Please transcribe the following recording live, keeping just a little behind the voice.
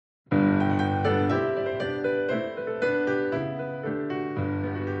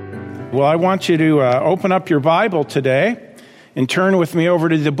Well, I want you to open up your Bible today and turn with me over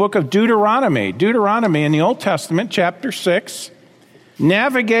to the book of Deuteronomy. Deuteronomy in the Old Testament, chapter 6,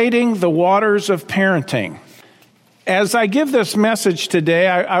 Navigating the Waters of Parenting. As I give this message today,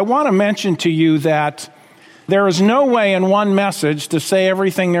 I want to mention to you that there is no way in one message to say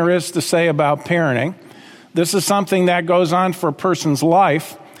everything there is to say about parenting. This is something that goes on for a person's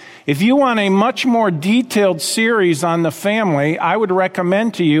life. If you want a much more detailed series on the family, I would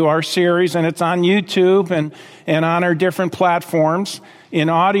recommend to you our series, and it's on YouTube and on our different platforms. In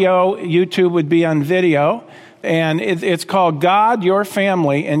audio, YouTube would be on video, and it's called God, Your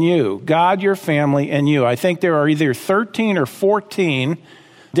Family, and You. God, Your Family, and You. I think there are either 13 or 14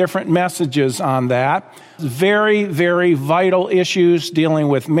 different messages on that. Very, very vital issues dealing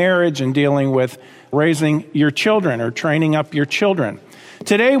with marriage and dealing with raising your children or training up your children.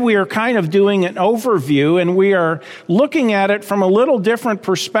 Today we are kind of doing an overview, and we are looking at it from a little different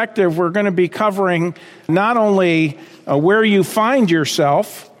perspective. We're going to be covering not only where you find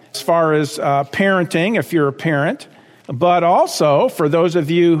yourself as far as parenting, if you're a parent, but also for those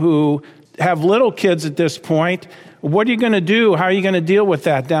of you who have little kids at this point, what are you going to do? How are you going to deal with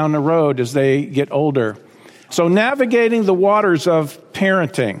that down the road as they get older? So navigating the waters of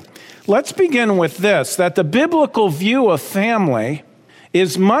parenting. Let's begin with this, that the biblical view of family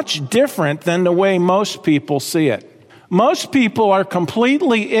is much different than the way most people see it. Most people are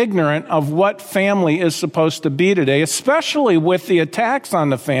completely ignorant of what family is supposed to be today, especially with the attacks on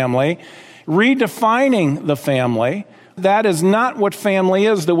the family, redefining the family. That is not what family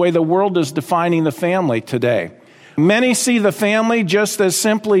is, the way the world is defining the family today. Many see the family just as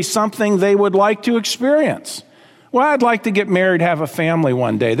simply something they would like to experience. Well, I'd like to get married, have a family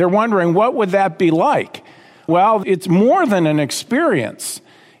one day. They're wondering, what would that be like? Well, it's more than an experience.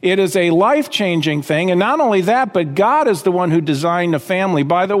 It is a life-changing thing. And not only that, but God is the one who designed the family.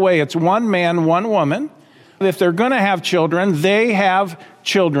 By the way, it's one man, one woman. If they're going to have children, they have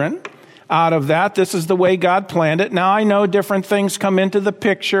children out of that. This is the way God planned it. Now, I know different things come into the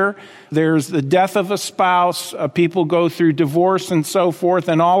picture. There's the death of a spouse. People go through divorce and so forth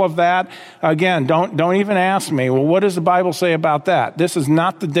and all of that. Again, don't even ask me, well, what does the Bible say about that? This is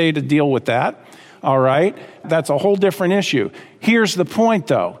not the day to deal with that. All right? That's a whole different issue. Here's the point,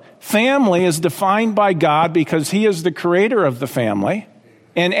 though. Family is defined by God because He is the creator of the family.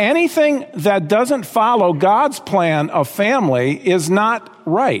 And anything that doesn't follow God's plan of family is not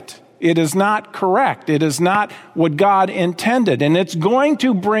right. It is not correct. It is not what God intended. And it's going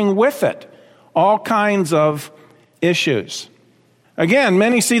to bring with it all kinds of issues. Again,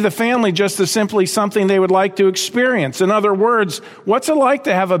 many see the family just as simply something they would like to experience. In other words, what's it like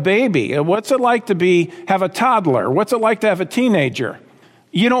to have a baby? What's it like to have a toddler? What's it like to have a teenager?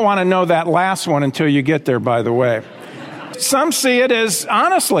 You don't want to know that last one until you get there, by the way. Some see it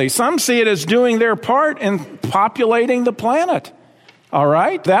as doing their part in populating the planet. All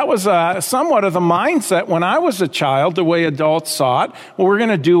right? That was somewhat of the mindset when I was a child, the way adults saw it. Well, we're going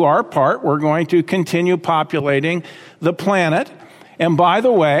to do our part. We're going to continue populating the planet. And by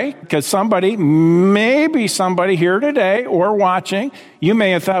the way, because maybe somebody here today or watching, you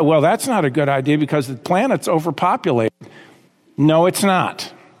may have thought, well, that's not a good idea because the planet's overpopulated. No, it's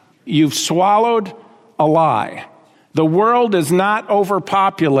not. You've swallowed a lie. The world is not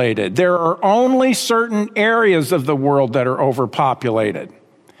overpopulated. There are only certain areas of the world that are overpopulated,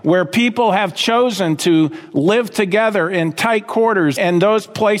 where people have chosen to live together in tight quarters, and those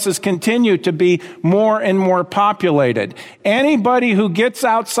places continue to be more and more populated. Anybody who gets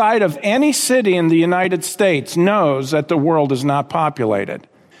outside of any city in the United States knows that the world is not populated.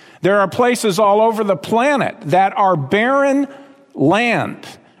 There are places all over the planet that are barren land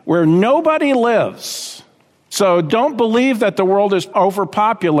where nobody lives. So don't believe that the world is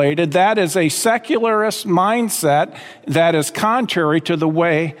overpopulated. That is a secularist mindset that is contrary to the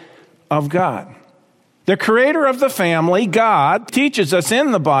way of God. The creator of the family, God, teaches us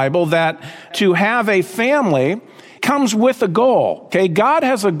in the Bible that to have a family comes with a goal. Okay, God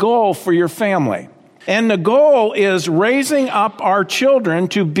has a goal for your family. And the goal is raising up our children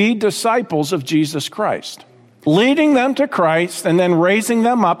to be disciples of Jesus Christ. Leading them to Christ and then raising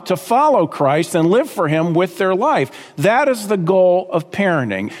them up to follow Christ and live for Him with their life. That is the goal of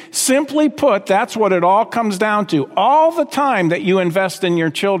parenting. Simply put, that's what it all comes down to. All the time that you invest in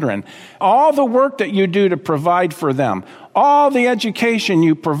your children, all the work that you do to provide for them, all the education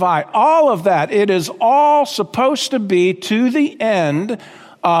you provide, all of that, it is all supposed to be to the end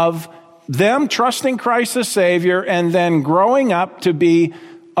of them trusting Christ as Savior and then growing up to be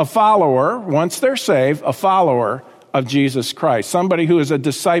a follower, once they're saved, a follower of Jesus Christ, somebody who is a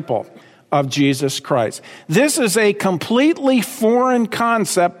disciple of Jesus Christ. This is a completely foreign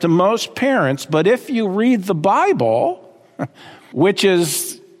concept to most parents, but if you read the Bible, which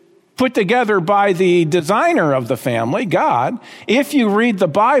is put together by the designer of the family, God, if you read the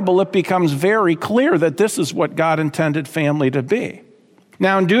Bible, it becomes very clear that this is what God intended family to be.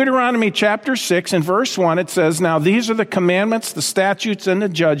 Now, in Deuteronomy chapter 6 and verse 1, it says, "Now these are the commandments, the statutes, and the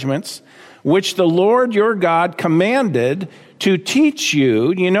judgments, which the Lord your God commanded to teach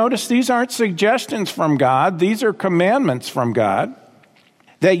you." You notice these aren't suggestions from God. These are commandments from God.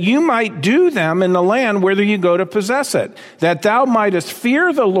 "That you might do them in the land whither you go to possess it, that thou mightest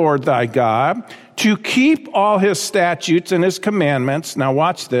fear the Lord thy God, to keep all his statutes and his commandments," now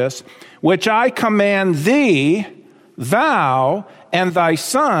watch this, "which I command thee, thou and thy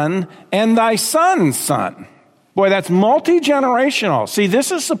son and thy son's son." Boy, that's multi-generational. See,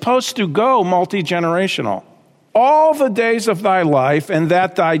 this is supposed to go multi-generational. "All the days of thy life, and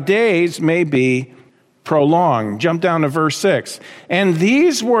that thy days may be prolonged." Jump down to verse 6. "And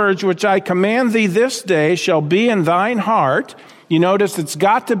these words which I command thee this day shall be in thine heart." You notice it's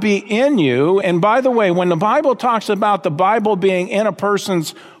got to be in you. And by the way, when the Bible talks about the Bible being in a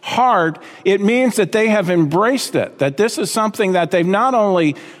person's heart, it means that they have embraced it, that this is something that they've not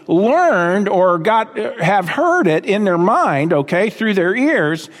only learned or have heard it in their mind, okay, through their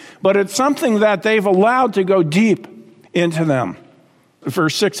ears, but it's something that they've allowed to go deep into them.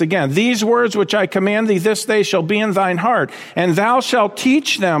 Verse 6 again, "These words which I command thee this day shall be in thine heart, and thou shalt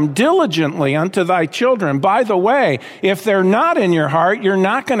teach them diligently unto thy children." By the way, if they're not in your heart, you're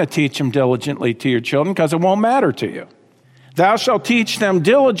not going to teach them diligently to your children because it won't matter to you. "Thou shalt teach them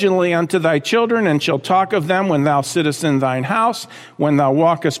diligently unto thy children, and shalt talk of them when thou sittest in thine house, when thou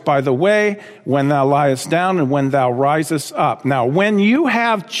walkest by the way, when thou liest down, and when thou risest up." Now, when you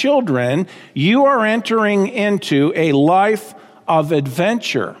have children, you are entering into a life of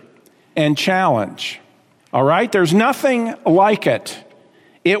adventure and challenge. All right? There's nothing like it.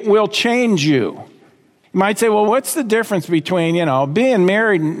 It will change you. You might say, well, what's the difference between, being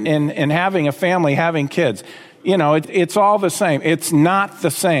married and having a family, having kids? It's all the same. It's not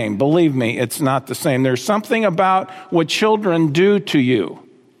the same. Believe me, it's not the same. There's something about what children do to you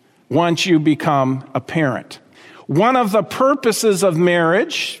once you become a parent. One of the purposes of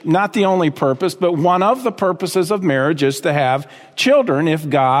marriage, not the only purpose, but one of the purposes of marriage is to have children if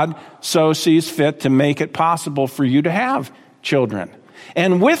God so sees fit to make it possible for you to have children.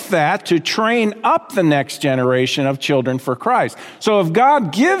 And with that, to train up the next generation of children for Christ. So if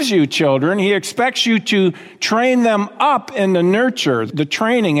God gives you children, he expects you to train them up in the nurture, the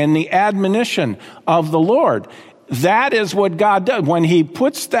training, and the admonition of the Lord. That is what God does. When he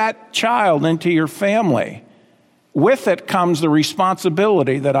puts that child into your family, with it comes the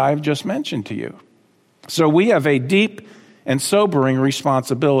responsibility that I've just mentioned to you. So we have a deep and sobering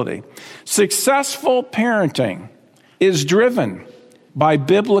responsibility. Successful parenting is driven by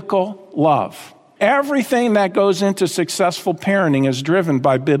biblical love. Everything that goes into successful parenting is driven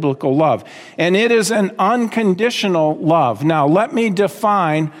by biblical love. And it is an unconditional love. Now, let me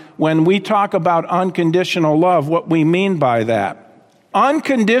define, when we talk about unconditional love, what we mean by that.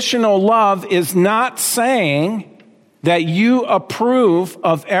 Unconditional love is not saying that you approve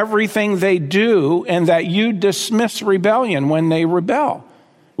of everything they do and that you dismiss rebellion when they rebel.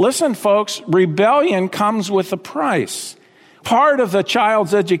 Listen, folks, rebellion comes with a price. Part of the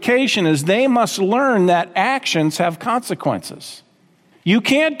child's education is they must learn that actions have consequences. You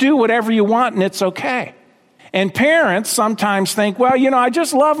can't do whatever you want and it's okay. And parents sometimes think, well, I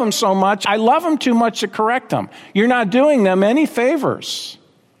just love them so much. I love them too much to correct them. You're not doing them any favors.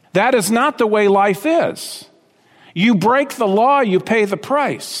 That is not the way life is. You break the law, you pay the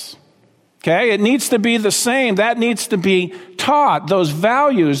price. Okay? It needs to be the same. That needs to be taught. Those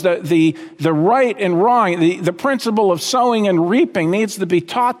values, the right and wrong, the principle of sowing and reaping needs to be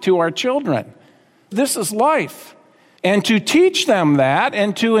taught to our children. This is life. And to teach them that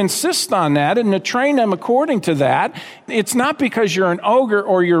and to insist on that and to train them according to that, it's not because you're an ogre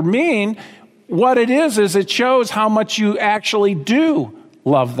or you're mean. What it is it shows how much you actually do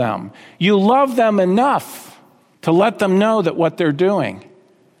love them. You love them enough to let them know that what they're doing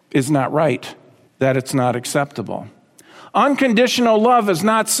is not right, that it's not acceptable. Unconditional love is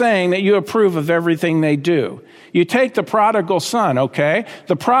not saying that you approve of everything they do. You take the prodigal son, okay?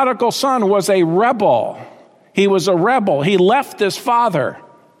 The prodigal son was a rebel. He was a rebel. He left his father.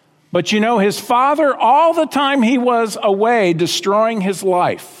 But his father, all the time he was away destroying his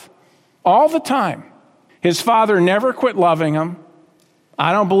life, all the time, his father never quit loving him.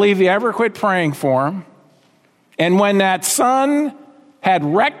 I don't believe he ever quit praying for him. And when that son had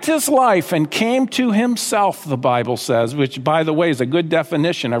wrecked his life and came to himself, the Bible says, which, by the way, is a good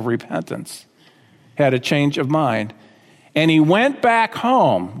definition of repentance. Had a change of mind. And he went back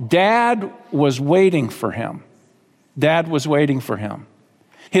home. Dad was waiting for him. Dad was waiting for him.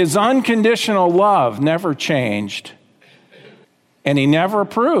 His unconditional love never changed, and he never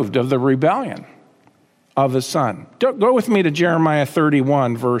approved of the rebellion of his son. Go with me to Jeremiah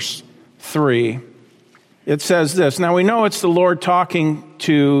 31, verse 3. It says this. Now we know it's the Lord talking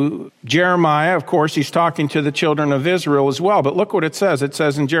to Jeremiah. Of course, he's talking to the children of Israel as well. But look what it says. It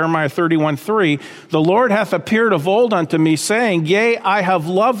says in Jeremiah 31:3, the Lord hath appeared of old unto me, saying, Yea, I have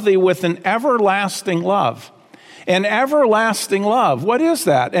loved thee with an everlasting love. An everlasting love. What is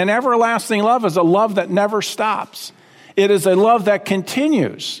that? An everlasting love is a love that never stops. It is a love that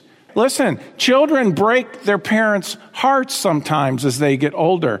continues. Listen, children break their parents' hearts sometimes as they get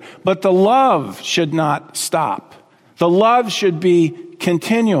older, but the love should not stop. The love should be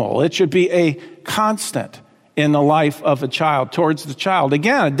continual. It should be a constant in the life of a child towards the child.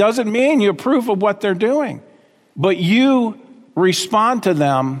 Again, it doesn't mean you approve of what they're doing, but you respond to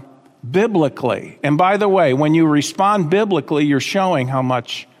them biblically. And by the way, when you respond biblically, you're showing how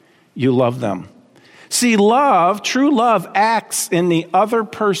much you love them. See, love, true love, acts in the other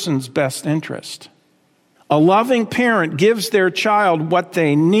person's best interest. A loving parent gives their child what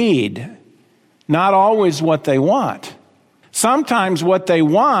they need, not always what they want. Sometimes what they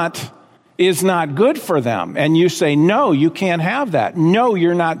want is not good for them, and you say, no, you can't have that. No,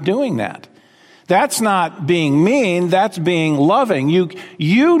 you're not doing that. That's not being mean, that's being loving.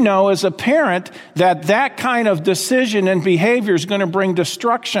 You know as a parent that kind of decision and behavior is going to bring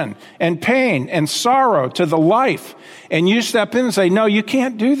destruction and pain and sorrow to the life. And you step in and say, no, you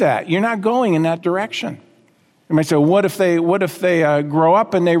can't do that. You're not going in that direction. You might say, what if they grow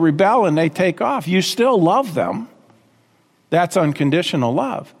up and they rebel and they take off? You still love them. That's unconditional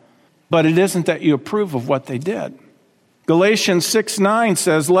love. But it isn't that you approve of what they did. Galatians 6:9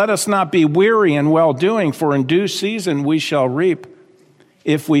 says, let us not be weary in well-doing, for in due season we shall reap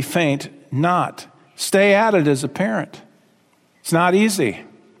if we faint not. Stay at it as a parent. It's not easy.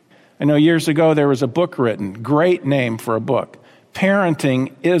 I know years ago there was a book written, great name for a book,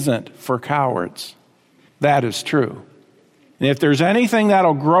 Parenting Isn't for Cowards. That is true. And if there's anything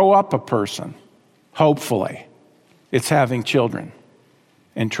that'll grow up a person, hopefully, it's having children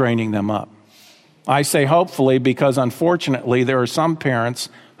and training them up. I say hopefully because unfortunately there are some parents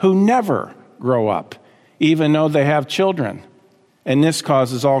who never grow up, even though they have children. And this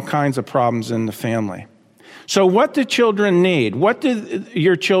causes all kinds of problems in the family. So what do children need? What do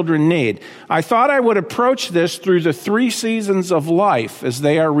your children need? I thought I would approach this through the 3 seasons of life as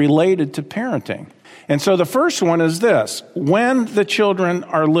they are related to parenting. And so the first one is this: when the children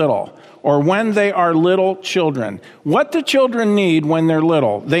are little, or when they are little children. What do children need when they're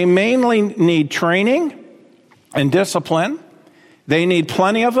little? They mainly need training and discipline. They need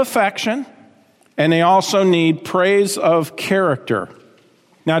plenty of affection, and they also need praise of character.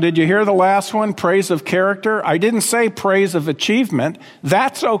 Now, did you hear the last one, praise of character? I didn't say praise of achievement.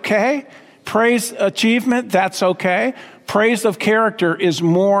 That's okay. Praise achievement, that's okay. Praise of character is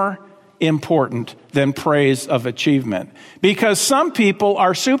more important than praise of achievement. Because some people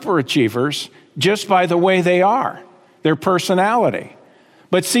are super achievers just by the way they are, their personality.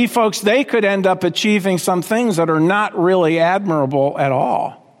 But see, folks, they could end up achieving some things that are not really admirable at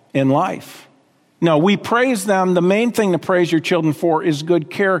all in life. No, we praise them. The main thing to praise your children for is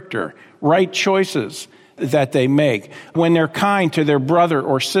good character, right choices that they make. When they're kind to their brother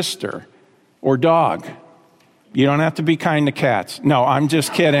or sister or dog. You don't have to be kind to cats. No, I'm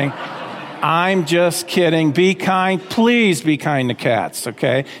just kidding. I'm just kidding. Be kind. Please be kind to cats,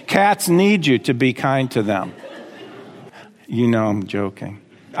 okay? Cats need you to be kind to them. You know I'm joking.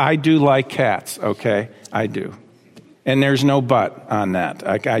 I do like cats, okay? I do. And there's no but on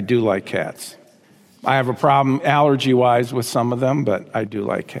that. I do like cats. I have a problem allergy-wise with some of them, but I do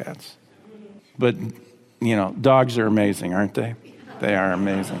like cats. But, you know, dogs are amazing, aren't they? They are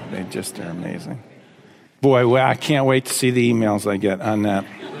amazing. They just are amazing. Boy, I can't wait to see the emails I get on that.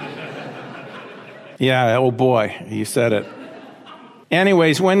 Yeah, oh boy, you said it.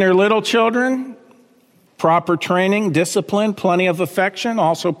 Anyways, when they're little children, proper training, discipline, plenty of affection,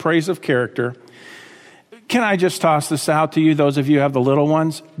 also praise of character. Can I just toss this out to you, those of you who have the little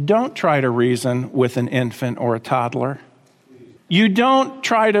ones? Don't try to reason with an infant or a toddler. You don't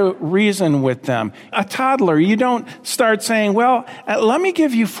try to reason with them. A toddler, you don't start saying, well, let me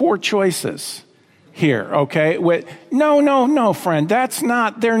give you 4 choices here, okay? No, friend,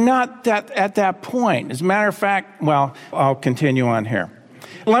 they're not that at that point. As a matter of fact, well, I'll continue on here.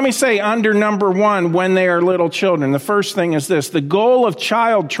 Let me say under number 1, when they are little children. The first thing is this: the goal of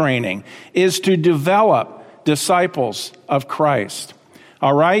child training is to develop disciples of Christ.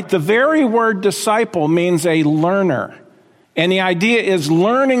 All right? The very word disciple means a learner. And the idea is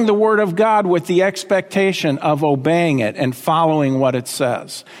learning the Word of God with the expectation of obeying it and following what it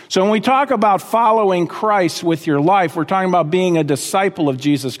says. So when we talk about following Christ with your life, we're talking about being a disciple of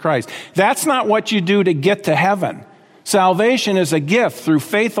Jesus Christ. That's not what you do to get to heaven. Salvation is a gift through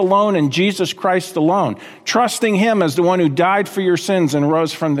faith alone in Jesus Christ alone, trusting Him as the one who died for your sins and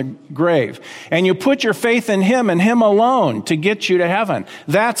rose from the grave. And you put your faith in Him and Him alone to get you to heaven.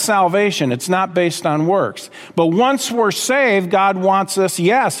 That's salvation. It's not based on works. But once we're saved, God wants us,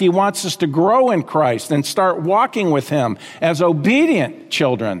 yes, He wants us to grow in Christ and start walking with Him as obedient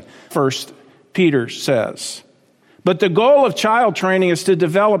children, 1 Peter says. But the goal of child training is to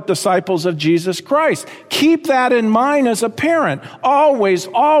develop disciples of Jesus Christ. Keep that in mind as a parent. Always,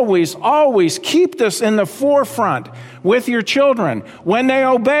 always, always keep this in the forefront with your children. When they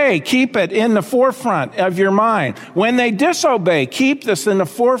obey, keep it in the forefront of your mind. When they disobey, keep this in the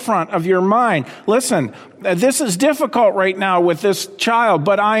forefront of your mind. Listen, this is difficult right now with this child,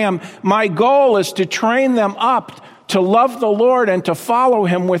 but my goal is to train them up to love the Lord and to follow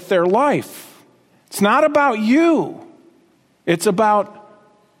Him with their life. It's not about you. It's about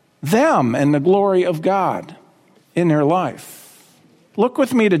them and the glory of God in their life. Look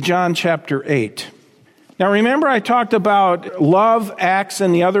with me to John chapter 8. Now remember I talked about love acts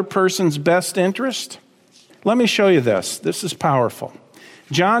in the other person's best interest? Let me show you this. This is powerful.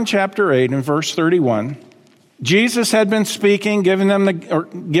 John chapter 8 and verse 31. Jesus had been speaking, giving them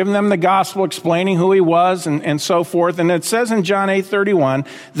the gospel, explaining who He was and so forth. And it says in John 8:31,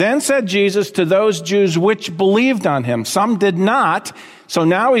 then said Jesus to those Jews which believed on Him. Some did not. So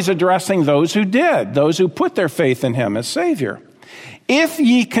now He's addressing those who did, those who put their faith in Him as Savior. If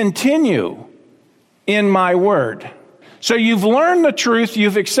ye continue in my word. So you've learned the truth.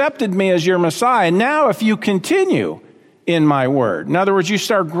 You've accepted me as your Messiah. Now if you continue in my word, in other words, you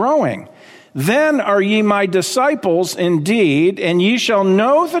start growing, then are ye my disciples indeed, and ye shall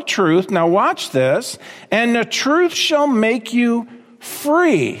know the truth. Now watch this. And the truth shall make you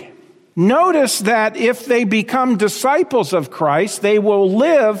free. Notice that if they become disciples of Christ, they will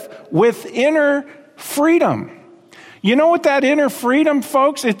live with inner freedom. You know what that inner freedom,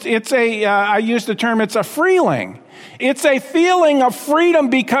 folks? I use the term, it's a freeling. It's a feeling of freedom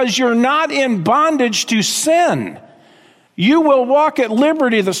because you're not in bondage to sin. You will walk at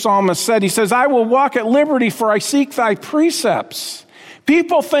liberty, the psalmist said. He says, I will walk at liberty, for I seek thy precepts.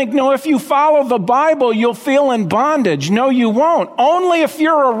 People think, no, if you follow the Bible, you'll feel in bondage. No, you won't. Only if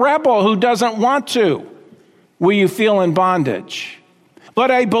you're a rebel who doesn't want to will you feel in bondage.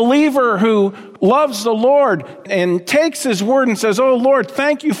 But a believer who loves the Lord and takes His word and says, oh, Lord,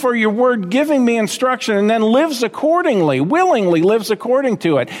 thank you for your word giving me instruction, and then lives accordingly, willingly lives according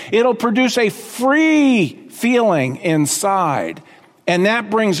to it, it'll produce a free feeling inside. And that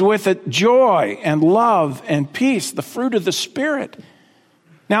brings with it joy and love and peace, the fruit of the Spirit.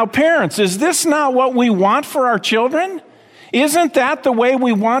 Now, parents, is this not what we want for our children? Isn't that the way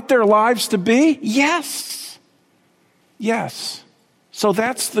we want their lives to be? Yes. Yes. So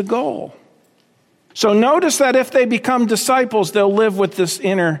that's the goal. So notice that if they become disciples, they'll live with this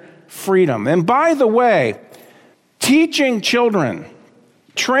inner freedom. And by the way, teaching children,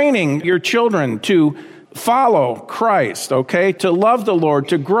 training your children to follow Christ, okay, to love the Lord,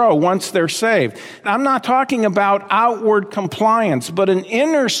 to grow once they're saved. I'm not talking about outward compliance, but an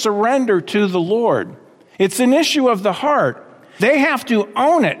inner surrender to the Lord. It's an issue of the heart. They have to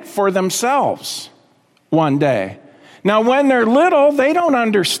own it for themselves one day. Now, when they're little, they don't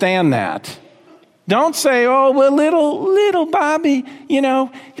understand that. Don't say, oh, well, little Bobby,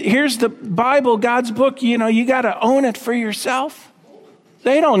 here's the Bible, God's book, you got to own it for yourself.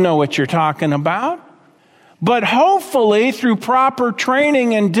 They don't know what you're talking about. But hopefully, through proper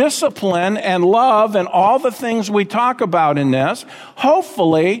training and discipline and love and all the things we talk about in this,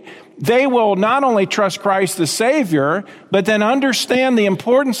 hopefully, they will not only trust Christ as Savior, but then understand the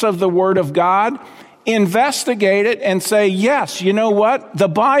importance of the Word of God, investigate it, and say, yes, you know what? The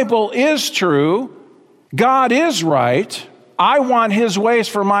Bible is true. God is right. I want His ways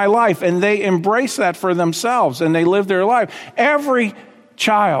for my life. And they embrace that for themselves, and they live their life. Every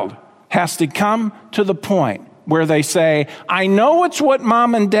child has to come to the point where they say, I know it's what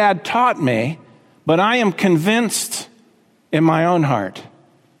mom and dad taught me, but I am convinced in my own heart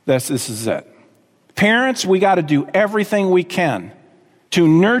that this is it. Parents, we got to do everything we can to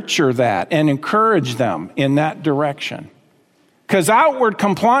nurture that and encourage them in that direction. Because outward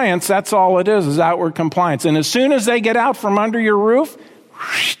compliance, that's all it is outward compliance. And as soon as they get out from under your roof,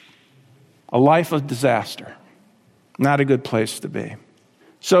 A life of disaster. Not a good place to be.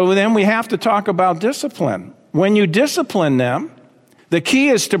 So then we have to talk about discipline. When you discipline them, the key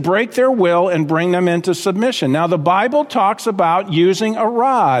is to break their will and bring them into submission. Now, the Bible talks about using a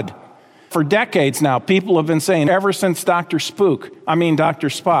rod. For decades now, people have been saying, ever since Dr. Spock,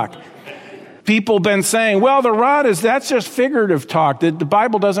 people have been saying, well, the rod that's just figurative talk. The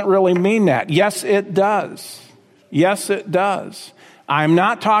Bible doesn't really mean that. Yes, it does. Yes, it does. I'm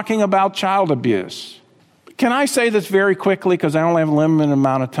not talking about child abuse. Can I say this very quickly because I only have a limited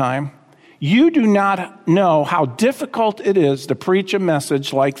amount of time? You do not know how difficult it is to preach a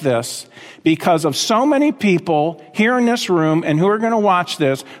message like this because of so many people here in this room and who are going to watch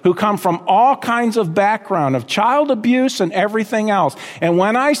this who come from all kinds of background of child abuse and everything else. And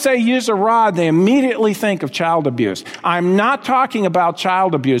when I say use a rod, they immediately think of child abuse. I'm not talking about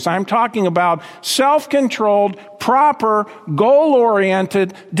child abuse. I'm talking about self-controlled, proper,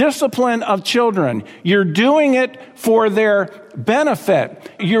 goal-oriented discipline of children. You're doing it for their benefit.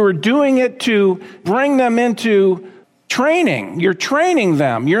 You're doing it to bring them into training. You're training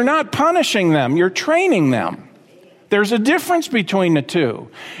them. You're not punishing them. You're training them. There's a difference between the two.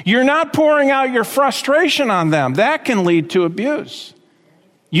 You're not pouring out your frustration on them. That can lead to abuse.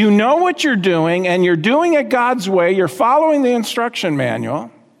 You know what you're doing, and you're doing it God's way. You're following the instruction manual,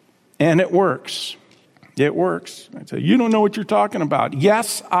 and it works. It works. I say, you don't know what you're talking about.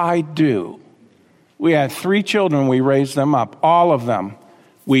 Yes, I do. We had 3 children. We raised them up, all of them.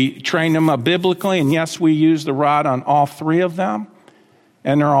 We trained them up biblically, and yes, we used the rod on all 3 of them.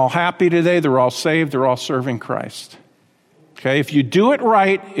 And they're all happy today. They're all saved. They're all serving Christ. Okay, if you do it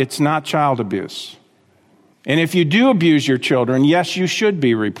right, it's not child abuse. And if you do abuse your children, yes, you should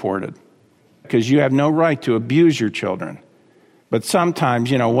be reported because you have no right to abuse your children. But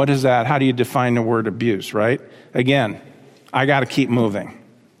sometimes, what is that? How do you define the word abuse, right? Again, I got to keep moving.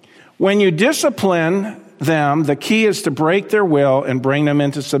 When you discipline them, the key is to break their will and bring them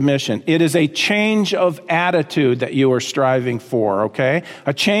into submission. It is a change of attitude that you are striving for, okay?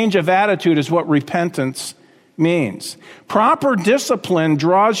 A change of attitude is what repentance means. Proper discipline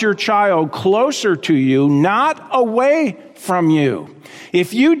draws your child closer to you, not away from you.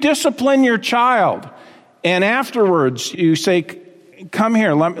 If you discipline your child and afterwards you say, come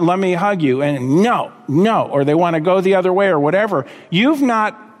here, let me hug you, and no, or they want to go the other way or whatever, you've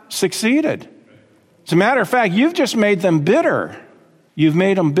not succeeded. As a matter of fact, you've just made them bitter. You've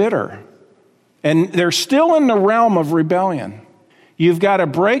made them bitter. And they're still in the realm of rebellion. You've got to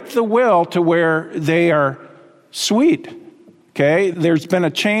break the will to where they are sweet. Okay? There's been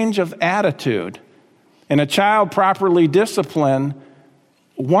a change of attitude. And a child properly disciplined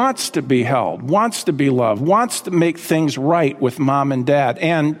wants to be held, wants to be loved, wants to make things right with mom and dad,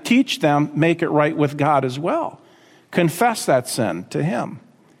 and teach them, make it right with God as well. Confess that sin to Him.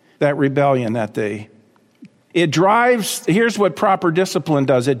 That rebellion that here's what proper discipline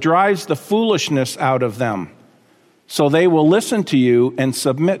does. It drives the foolishness out of them. So they will listen to you and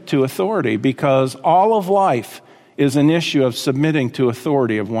submit to authority because all of life is an issue of submitting to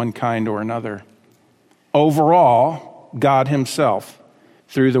authority of one kind or another. Overall, God Himself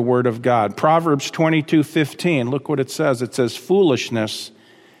through the Word of God. Proverbs 22:15, look what it says. It says, foolishness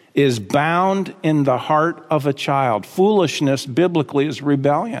is bound in the heart of a child. Foolishness, biblically, is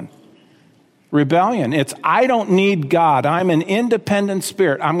rebellion. Rebellion. It's, I don't need God. I'm an independent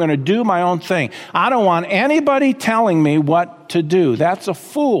spirit. I'm going to do my own thing. I don't want anybody telling me what to do. That's a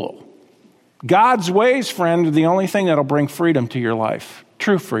fool. God's ways, friend, are the only thing that'll bring freedom to your life.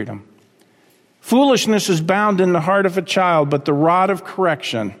 True freedom. Foolishness is bound in the heart of a child, but the rod of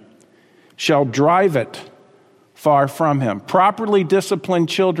correction shall drive it far from him. Properly disciplined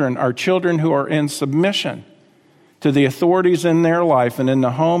children are children who are in submission to the authorities in their life, and in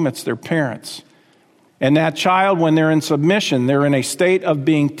the home, it's their parents. And that child, when they're in submission, they're in a state of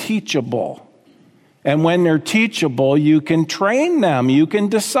being teachable. And when they're teachable, you can train them. You can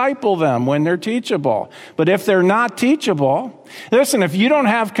disciple them when they're teachable. But if they're not teachable, listen, if you don't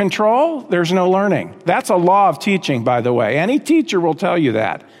have control, there's no learning. That's a law of teaching, by the way. Any teacher will tell you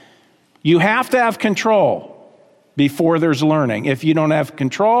that. You have to have control before there's learning. If you don't have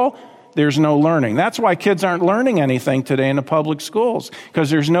control, there's no learning. That's why kids aren't learning anything today in the public schools, because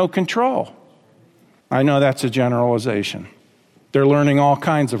there's no control. I know that's a generalization. They're learning all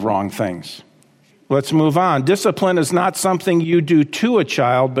kinds of wrong things. Let's move on. Discipline is not something you do to a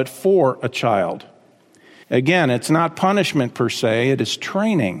child, but for a child. Again, it's not punishment per se, it is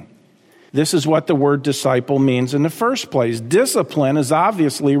training. This is what the word disciple means in the first place. Discipline is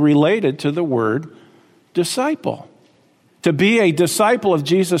obviously related to the word disciple. To be a disciple of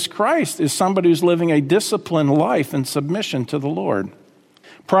Jesus Christ is somebody who's living a disciplined life in submission to the Lord.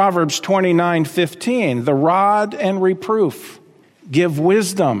 Proverbs 29:15, the rod and reproof give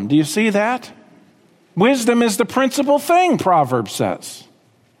wisdom. Do you see that? Wisdom is the principal thing, Proverbs says.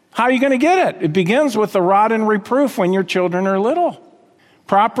 How are you going to get it? It begins with the rod and reproof when your children are little.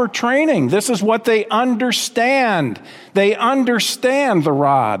 Proper training. This is what they understand. They understand the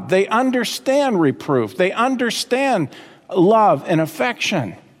rod. They understand reproof. They understand love and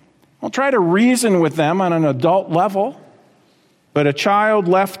affection. I'll try to reason with them on an adult level. But a child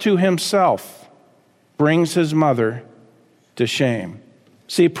left to himself brings his mother to shame.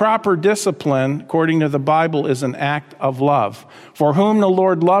 See, proper discipline, according to the Bible, is an act of love. For whom the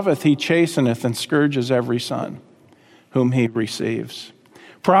Lord loveth, he chasteneth and scourges every son whom he receives.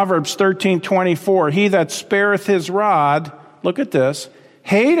 Proverbs 13:24, he that spareth his rod, look at this,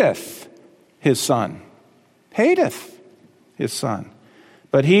 hateth his son. Hateth his son.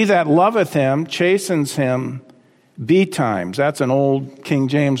 But he that loveth him chastens him betimes. That's an old King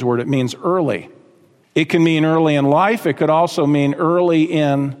James word. It means early. It can mean early in life. It could also mean early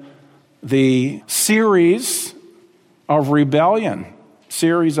in the series of rebellion,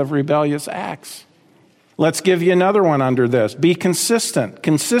 series of rebellious acts. Let's give you another one under this. Be consistent.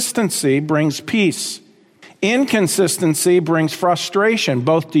 Consistency brings peace. Inconsistency brings frustration,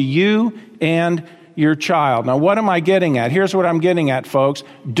 both to you and your child. Now, what am I getting at? Here's what I'm getting at, folks.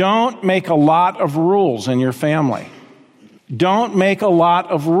 Don't make a lot of rules in your family. Don't make a lot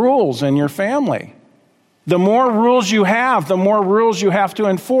of rules in your family. The more rules you have, the more rules you have to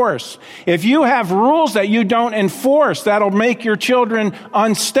enforce. If you have rules that you don't enforce, that'll make your children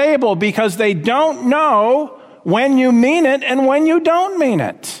unstable because they don't know when you mean it and when you don't mean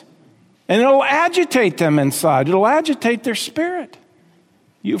it. And it'll agitate them inside. It'll agitate their spirit.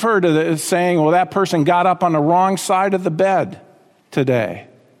 You've heard of the saying, well, that person got up on the wrong side of the bed today.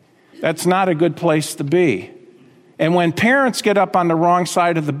 That's not a good place to be. And when parents get up on the wrong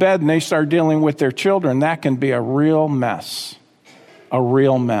side of the bed and they start dealing with their children, that can be a real mess,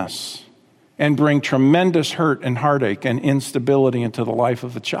 and bring tremendous hurt and heartache and instability into the life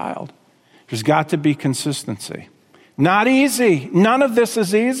of a child. There's got to be consistency. Not easy. None of this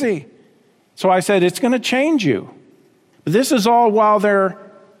is easy. So I said, it's going to change you. But this is all while they're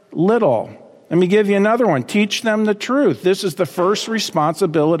little. Let me give you another one. Teach them the truth. This is the first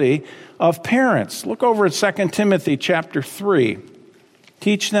responsibility of parents. Look over at 2 Timothy chapter 3.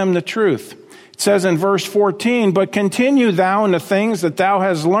 Teach them the truth. It says in verse 14, but continue thou in the things that thou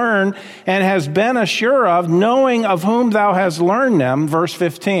hast learned and hast been assured of, knowing of whom thou hast learned them. Verse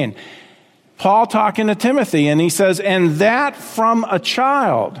 15. Paul talking to Timothy, and he says, and that from a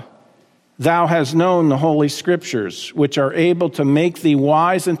child thou hast known the Holy Scriptures, which are able to make thee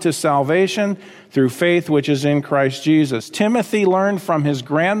wise unto salvation through faith which is in Christ Jesus. Timothy learned from his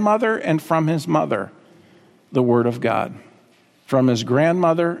grandmother and from his mother the Word of God. From his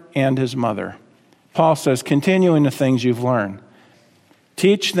grandmother and his mother. Paul says, continue in the things you've learned.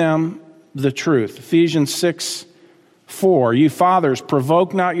 Teach them the truth. Ephesians 6:4, you fathers,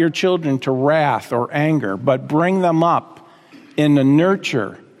 provoke not your children to wrath or anger, but bring them up in the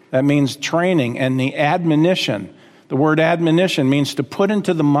nurture. That means training, and the admonition. The word admonition means to put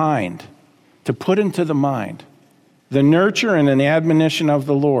into the mind. To put into the mind. The nurture and an admonition of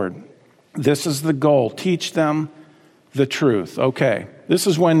the Lord. This is the goal. Teach them the truth. Okay, this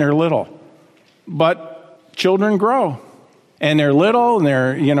is when they're little. But children grow. And they're little,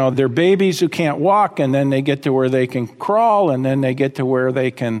 and they're babies who can't walk, and then they get to where they can crawl, and then they get to where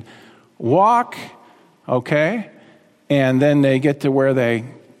they can walk. Okay? And then they get to where they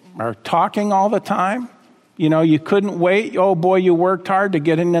are talking all the time. You couldn't wait. Oh boy, you worked hard to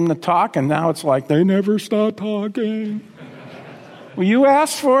getting them to talk, and now it's like they never stop talking. Well, you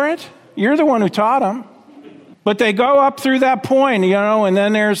asked for it. You're the one who taught them. But they go up through that point, and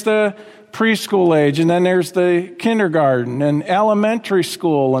then there's the preschool age, and then there's the kindergarten and elementary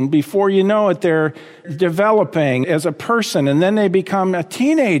school, and before you know it, they're developing as a person, and then they become a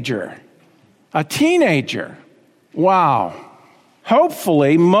teenager. A teenager. Wow.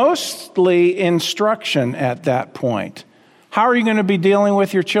 Hopefully, mostly instruction at that point. How are you going to be dealing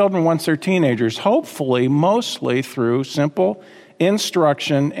with your children once they're teenagers? Hopefully, mostly through simple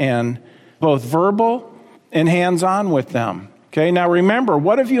instruction and both verbal and hands-on with them. Okay, now remember,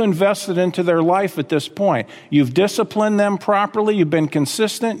 what have you invested into their life at this point? You've disciplined them properly, you've been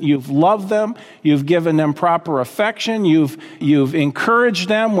consistent, you've loved them, you've given them proper affection, you've encouraged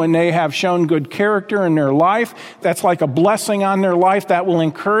them when they have shown good character in their life. That's like a blessing on their life that will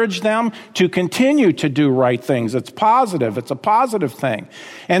encourage them to continue to do right things. It's positive, it's a positive thing.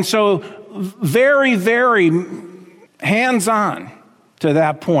 And so very, very hands-on to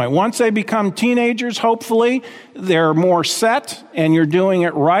that point. Once they become teenagers, hopefully, they're more set and you're doing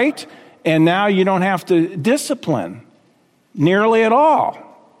it right, and now you don't have to discipline nearly at all,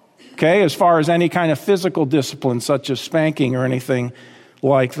 okay, as far as any kind of physical discipline such as spanking or anything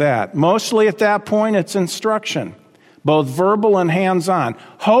like that. Mostly at that point, it's instruction, both verbal and hands-on.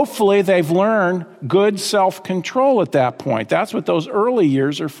 Hopefully, they've learned good self-control at that point. That's what those early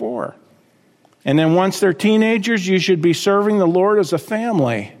years are for. And then once they're teenagers, you should be serving the Lord as a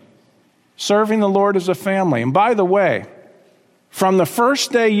family. Serving the Lord as a family. And by the way, from the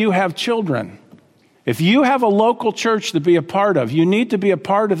first day you have children, if you have a local church to be a part of, you need to be a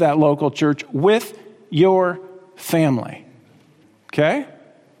part of that local church with your family. Okay?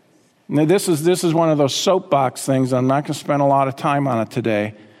 Now, this is one of those soapbox things. I'm not going to spend a lot of time on it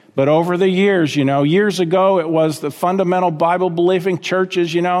today. But over the years, years ago, it was the fundamental Bible-believing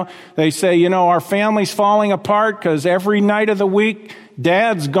churches, they say, our family's falling apart because every night of the week,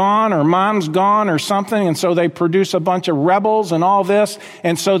 dad's gone or mom's gone or something, and so they produce a bunch of rebels and all this,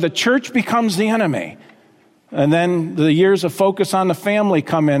 and so the church becomes the enemy. And then the years of focus on the family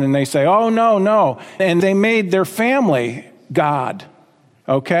come in, and they say, oh, no. And they made their family God,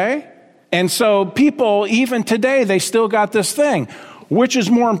 okay? And so people, even today, they still got this thing. Which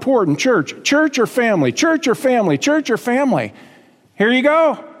is more important, church or family? Church or family? Church or family? Here you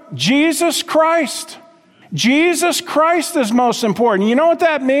go. Jesus Christ. Jesus Christ is most important. You know what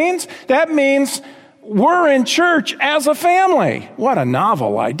that means? That means we're in church as a family. What a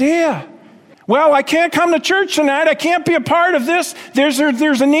novel idea. Well, I can't come to church tonight. I can't be a part of this. There's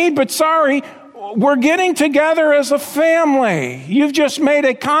a need, but sorry. We're getting together as a family. You've just made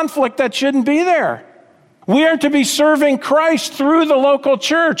a conflict that shouldn't be there. We are to be serving Christ through the local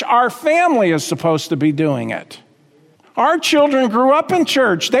church. Our family is supposed to be doing it. Our children grew up in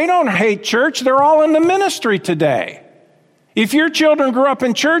church. They don't hate church. They're all in the ministry today. If your children grew up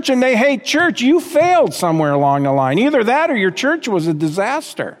in church and they hate church, you failed somewhere along the line. Either that or your church was a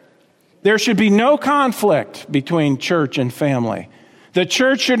disaster. There should be no conflict between church and family. The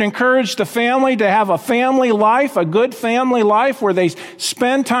church should encourage the family to have a family life, a good family life where they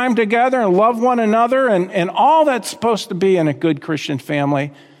spend time together and love one another and all that's supposed to be in a good Christian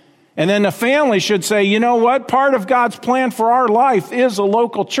family. And then the family should say, you know what? Part of God's plan for our life is a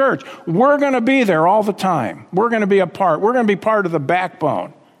local church. We're going to be there all the time. We're going to be a part. We're going to be part of the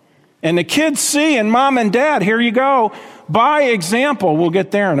backbone. And the kids see in mom and dad, here you go, by example, we'll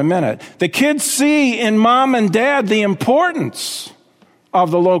get there in a minute. The kids see in mom and dad the importance of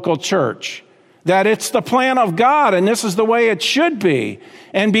the local church, that it's the plan of God and this is the way it should be.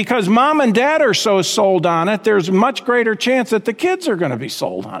 And because mom and dad are so sold on it, there's a much greater chance that the kids are going to be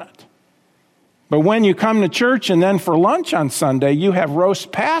sold on it. But when you come to church and then for lunch on Sunday, you have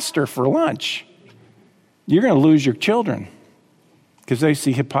roast pastor for lunch, you're going to lose your children because they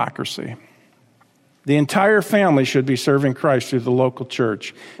see hypocrisy. The entire family should be serving Christ through the local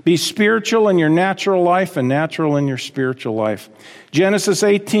church. Be spiritual in your natural life and natural in your spiritual life. Genesis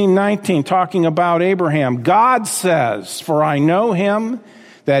 18:19, talking about Abraham. God says, "For I know him,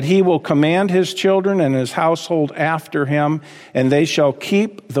 that he will command his children and his household after him, and they shall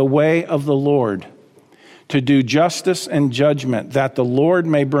keep the way of the Lord, to do justice and judgment, that the Lord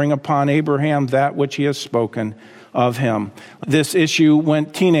may bring upon Abraham that which he has spoken of him." This issue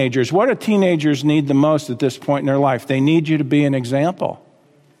went teenagers. What do teenagers need the most at this point in their life? They need you to be an example.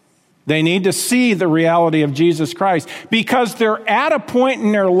 They need to see the reality of Jesus Christ because they're at a point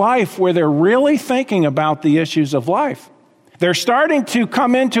in their life where they're really thinking about the issues of life. They're starting to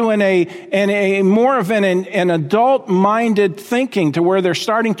come into a more of an adult-minded thinking to where they're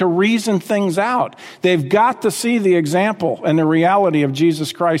starting to reason things out. They've got to see the example and the reality of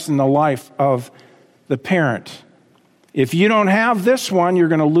Jesus Christ in the life of the parent. If you don't have this one, you're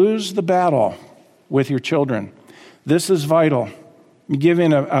going to lose the battle with your children. This is vital. I'm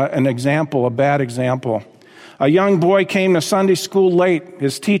giving an example, a bad example. A young boy came to Sunday school late.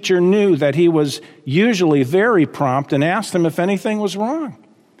 His teacher knew that he was usually very prompt and asked him if anything was wrong.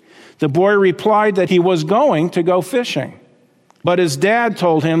 The boy replied that he was going to go fishing, but his dad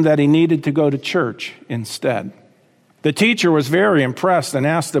told him that he needed to go to church instead. The teacher was very impressed and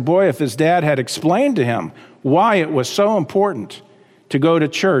asked the boy if his dad had explained to him why it was so important to go to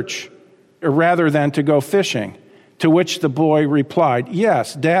church rather than to go fishing. To which the boy replied,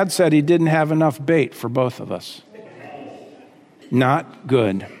 "Yes, Dad said he didn't have enough bait for both of us." Not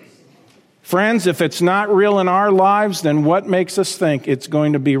good. Friends, if it's not real in our lives, then what makes us think it's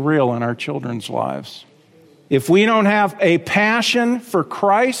going to be real in our children's lives? If we don't have a passion for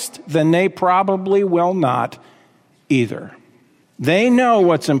Christ, then they probably will not either. They know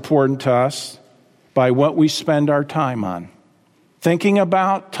what's important to us by what we spend our time on. thinking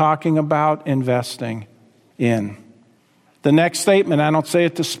about, talking about, investing in. The next statement, I don't say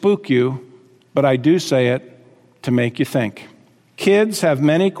it to spook you, but I do say it to make you think. Kids have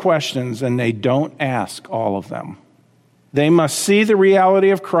many questions and they don't ask all of them. They must see the reality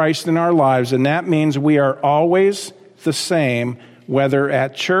of Christ in our lives, and that means we are always the same, whether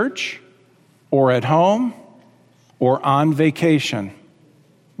at church or at home or on vacation.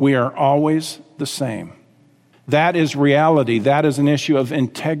 We are always the same. That is reality. That is an issue of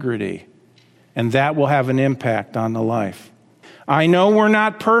integrity, and that will have an impact on the life. I know we're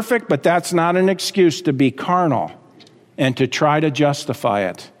not perfect, but that's not an excuse to be carnal and to try to justify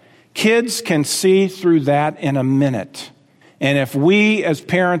it. Kids can see through that in a minute. And if we as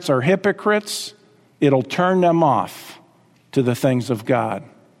parents are hypocrites, it'll turn them off to the things of God.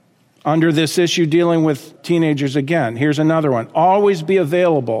 Under this issue dealing with teenagers again, here's another one. Always be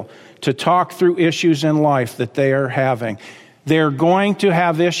available to talk through issues in life that they are having. They're going to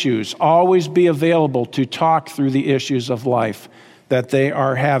have issues. Always be available to talk through the issues of life that they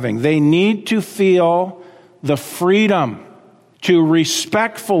are having. They need to feel the freedom to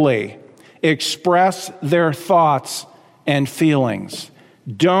respectfully express their thoughts and feelings.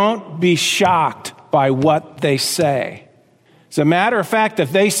 Don't be shocked by what they say. As a matter of fact,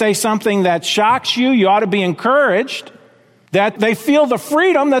 if they say something that shocks you, you ought to be encouraged that they feel the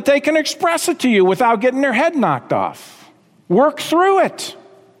freedom that they can express it to you without getting their head knocked off. Work through it.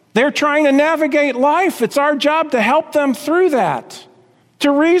 They're trying to navigate life. It's our job to help them through that,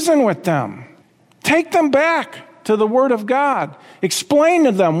 to reason with them. Take them back to the Word of God. Explain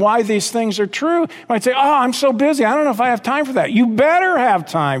to them why these things are true. You might say, I'm so busy. I don't know if I have time for that. You better have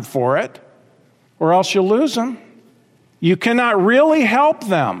time for it, or else you'll lose them. You cannot really help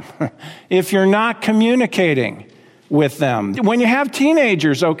them if you're not communicating with them. When you have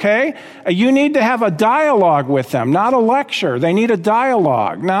teenagers, okay, you need to have a dialogue with them, not a lecture. They need a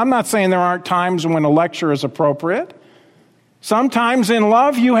dialogue. Now, I'm not saying there aren't times when a lecture is appropriate. Sometimes in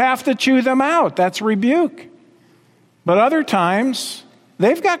love, you have to chew them out. That's rebuke. But other times,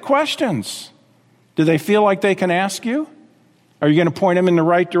 they've got questions. Do they feel like they can ask you? Are you going to point them in the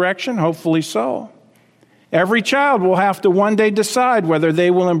right direction? Hopefully so. Every child will have to one day decide whether they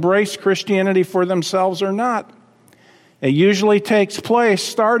will embrace Christianity for themselves or not. It usually takes place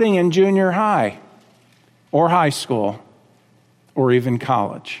starting in junior high or high school or even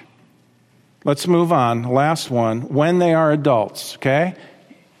college. Let's move on. Last one, when they are adults, okay?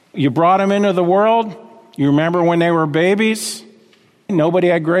 You brought them into the world. You remember when they were babies? Nobody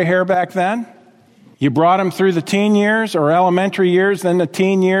had gray hair back then. You brought them through the teen years or elementary years, then the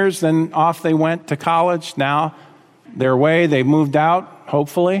teen years, then off they went to college. Now they're away. They moved out,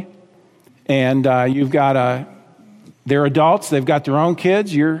 hopefully. And you've got they're adults. They've got their own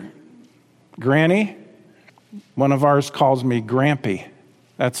kids. You're granny. One of ours calls me Grampy.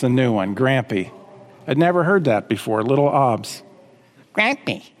 That's a new one, Grampy. I'd never heard that before, little obs.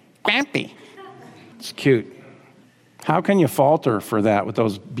 Grampy, Grampy. It's cute. How can you fault her for that with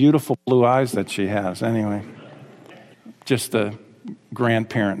those beautiful blue eyes that she has? Anyway, just a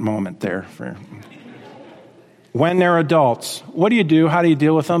grandparent moment there. When they're adults, what do you do? How do you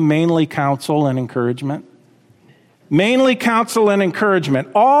deal with them? Mainly counsel and encouragement. Mainly counsel and encouragement.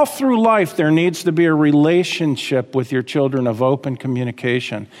 All through life, there needs to be a relationship with your children of open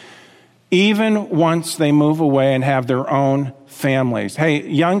communication, even once they move away and have their own families. Hey,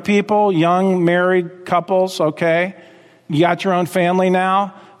 young people, young married couples, okay? You got your own family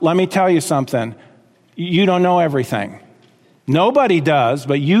now? Let me tell you something. You don't know everything. Nobody does,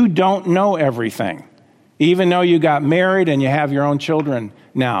 but you don't know everything, even though you got married and you have your own children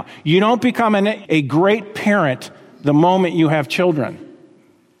now. You don't become a great parent the moment you have children.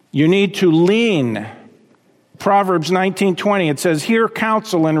 You need to lean. Proverbs 19:20, it says, hear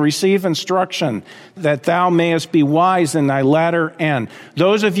counsel and receive instruction, that thou mayest be wise in thy latter end.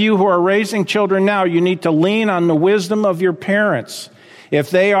 Those of you who are raising children now, you need to lean on the wisdom of your parents. If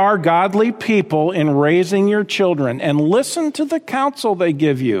they are godly people in raising your children, and listen to the counsel they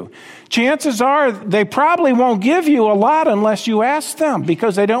give you. Chances are they probably won't give you a lot unless you ask them,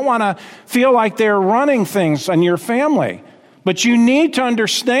 because they don't want to feel like they're running things on your family. But you need to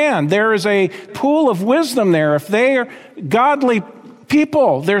understand there is a pool of wisdom there. If they are godly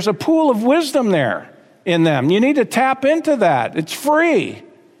people, there's a pool of wisdom there in them. You need to tap into that. It's free.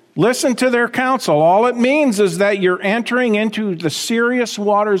 Listen to their counsel. All it means is that you're entering into the serious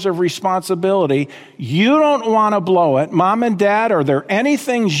waters of responsibility. You don't want to blow it. Mom and Dad, are there any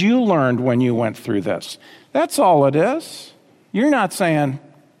things you learned when you went through this? That's all it is. You're not saying,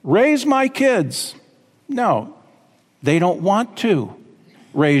 raise my kids. No, they don't want to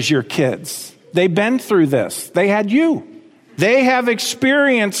raise your kids. They've been through this. They had you. They have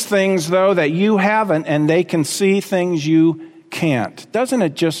experienced things, though, that you haven't, and they can see things you can't. Doesn't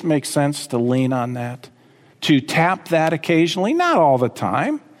it just make sense to lean on that? To tap that occasionally? Not all the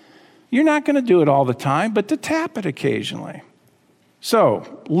time. You're not going to do it all the time, but to tap it occasionally.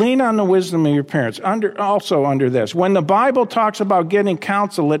 So, lean on the wisdom of your parents. Also under this, when the Bible talks about getting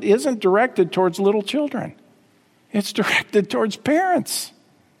counsel, it isn't directed towards little children. It's directed towards parents,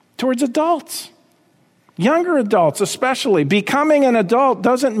 towards adults. Younger adults especially. Becoming an adult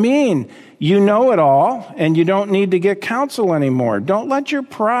doesn't mean you know it all and you don't need to get counsel anymore. Don't let your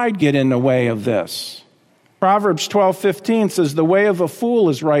pride get in the way of this. Proverbs 12:15 says, the way of a fool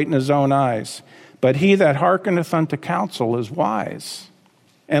is right in his own eyes, but he that hearkeneth unto counsel is wise.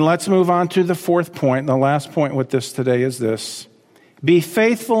 And let's move on to the fourth point. And the last point with this today is this. Be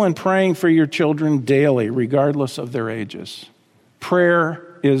faithful in praying for your children daily, regardless of their ages. Prayer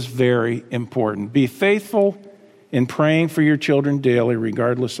is very important. Be faithful in praying for your children daily,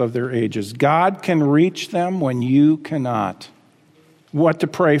 regardless of their ages. God can reach them when you cannot. What to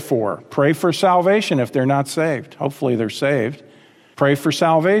pray for? Pray for salvation if they're not saved. Hopefully they're saved. Pray for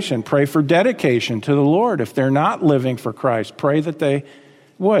salvation. Pray for dedication to the Lord. If they're not living for Christ, pray that they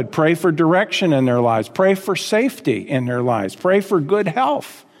would. Pray for direction in their lives. Pray for safety in their lives. Pray for good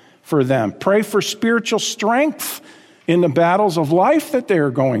health for them. Pray for spiritual strength in the battles of life that they are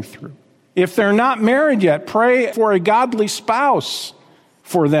going through. If they're not married yet, pray for a godly spouse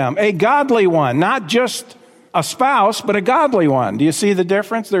for them. A godly one, not just a spouse, but a godly one. Do you see the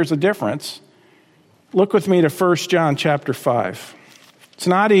difference? There's a difference. Look with me to 1 John chapter 5. It's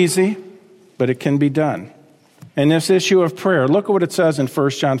not easy, but it can be done. And this issue of prayer, look at what it says in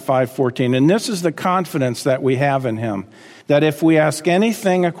 1 John 5:14. And this is the confidence that we have in him, that if we ask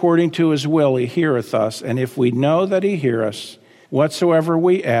anything according to his will, he heareth us. And if we know that he hear us, whatsoever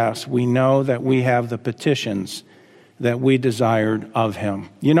we ask, we know that we have the petitions that we desired of him.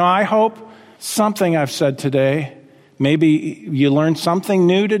 You know, I hope something I've said today, maybe you learned something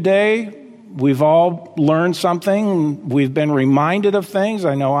new today. We've all learned something. We've been reminded of things.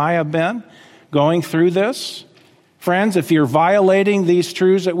 I know I have been going through this. Friends, if you're violating these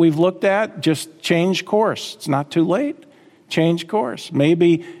truths that we've looked at, just change course. It's not too late. Change course.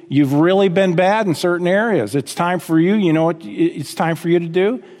 Maybe you've really been bad in certain areas. It's time for you, you know what it's time for you to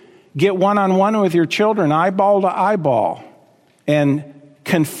do? Get one-on-one with your children, eyeball to eyeball, and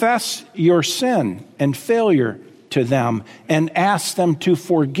confess your sin and failure to them and ask them to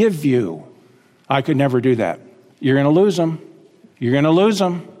forgive you. I could never do that. You're going to lose them. You're going to lose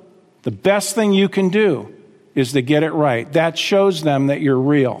them. The best thing you can do is to get it right. That shows them that you're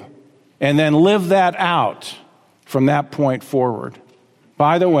real. And then live that out from that point forward.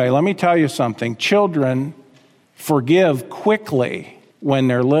 By the way, let me tell you something. Children forgive quickly when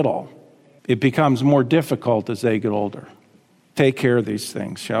they're little. It becomes more difficult as they get older. Take care of these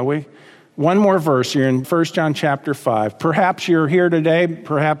things, shall we? One more verse here in 1 John chapter 5. Perhaps you're here today.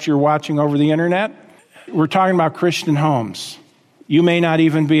 Perhaps you're watching over the internet. We're talking about Christian homes. You may not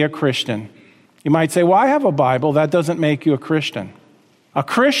even be a Christian. You might say, well, I have a Bible. That doesn't make you a Christian. A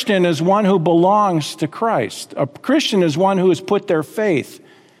Christian is one who belongs to Christ. A Christian is one who has put their faith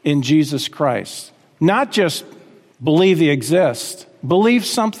in Jesus Christ. Not just believe he exists. Believe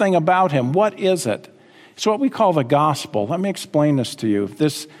something about him. What is it? It's what we call the gospel. Let me explain this to you. If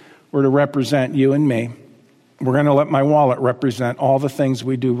this were to represent you and me, we're going to let my wallet represent all the things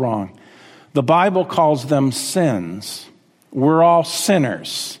we do wrong. The Bible calls them sins. We're all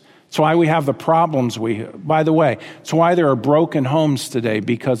sinners. It's why we have the problems by the way, it's why there are broken homes today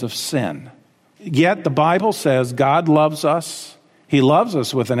because of sin. Yet the Bible says God loves us. He loves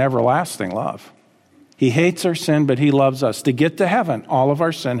us with an everlasting love. He hates our sin, but he loves us. To get to heaven, all of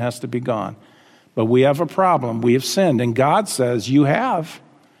our sin has to be gone. But we have a problem. We have sinned. And God says, you have.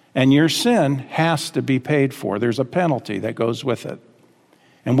 And your sin has to be paid for. There's a penalty that goes with it.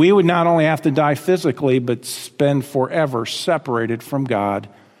 And we would not only have to die physically, but spend forever separated from God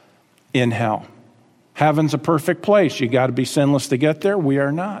in hell. Heaven's a perfect place. You got to be sinless to get there. We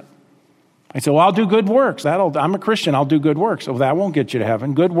are not. I say, well, I'll do good works. I'm a Christian. I'll do good works. Well, that won't get you to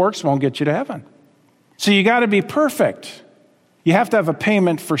heaven. Good works won't get you to heaven. So you got to be perfect. You have to have a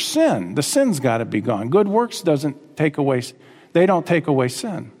payment for sin. The sin's got to be gone. Good works don't take away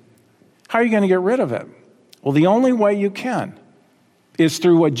sin. How are you going to get rid of it? Well, the only way you can is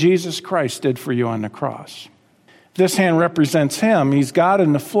through what Jesus Christ did for you on the cross. This hand represents him. He's God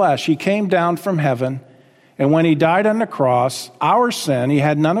in the flesh. He came down from heaven, and when he died on the cross, our sin, he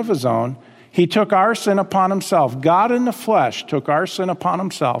had none of his own. He took our sin upon himself. God in the flesh took our sin upon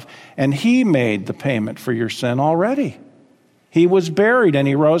himself, and he made the payment for your sin already. He was buried, and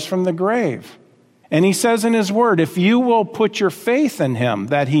he rose from the grave. And he says in his word, if you will put your faith in him,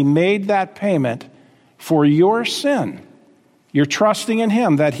 that he made that payment for your sin, you're trusting in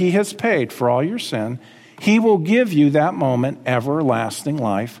him that he has paid for all your sin, he will give you that moment everlasting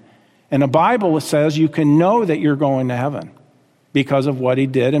life. And the Bible says you can know that you're going to heaven because of what he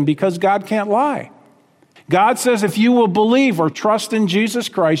did and because God can't lie. God says if you will believe or trust in Jesus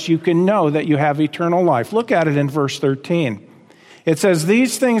Christ, you can know that you have eternal life. Look at it in verse 13. It says,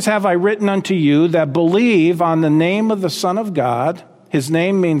 these things have I written unto you that believe on the name of the Son of God. His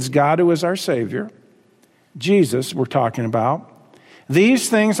name means God who is our Savior. Jesus, we're talking about. These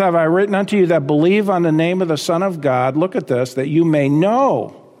things have I written unto you that believe on the name of the Son of God. Look at this, that you may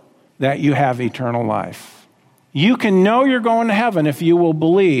know that you have eternal life. You can know you're going to heaven if you will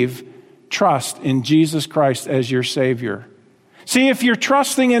believe, trust in Jesus Christ as your Savior. See, if you're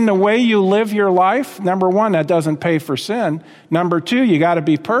trusting in the way you live your life, number one, that doesn't pay for sin. Number two, you got to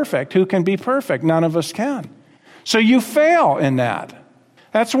be perfect. Who can be perfect? None of us can. So you fail in that.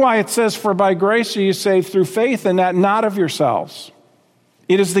 That's why it says, for by grace are you saved through faith, and that not of yourselves.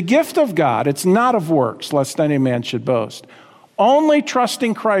 It is the gift of God. It's not of works, lest any man should boast. Only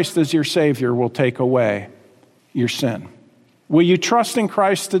trusting Christ as your Savior will take away your sin. Will you trust in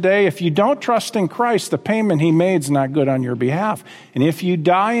Christ today? If you don't trust in Christ, the payment he made is not good on your behalf. And if you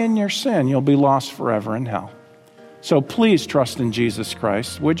die in your sin, you'll be lost forever in hell. So please trust in Jesus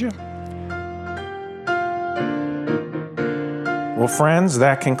Christ, would you? Well, friends,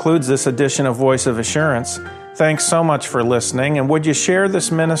 that concludes this edition of Voice of Assurance. Thanks so much for listening. And would you share this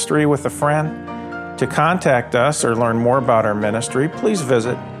ministry with a friend? To contact us or learn more about our ministry, please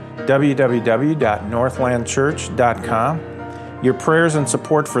visit www.northlandchurch.com. Your prayers and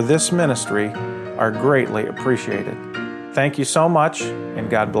support for this ministry are greatly appreciated. Thank you so much,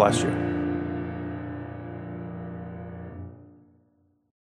 and God bless you.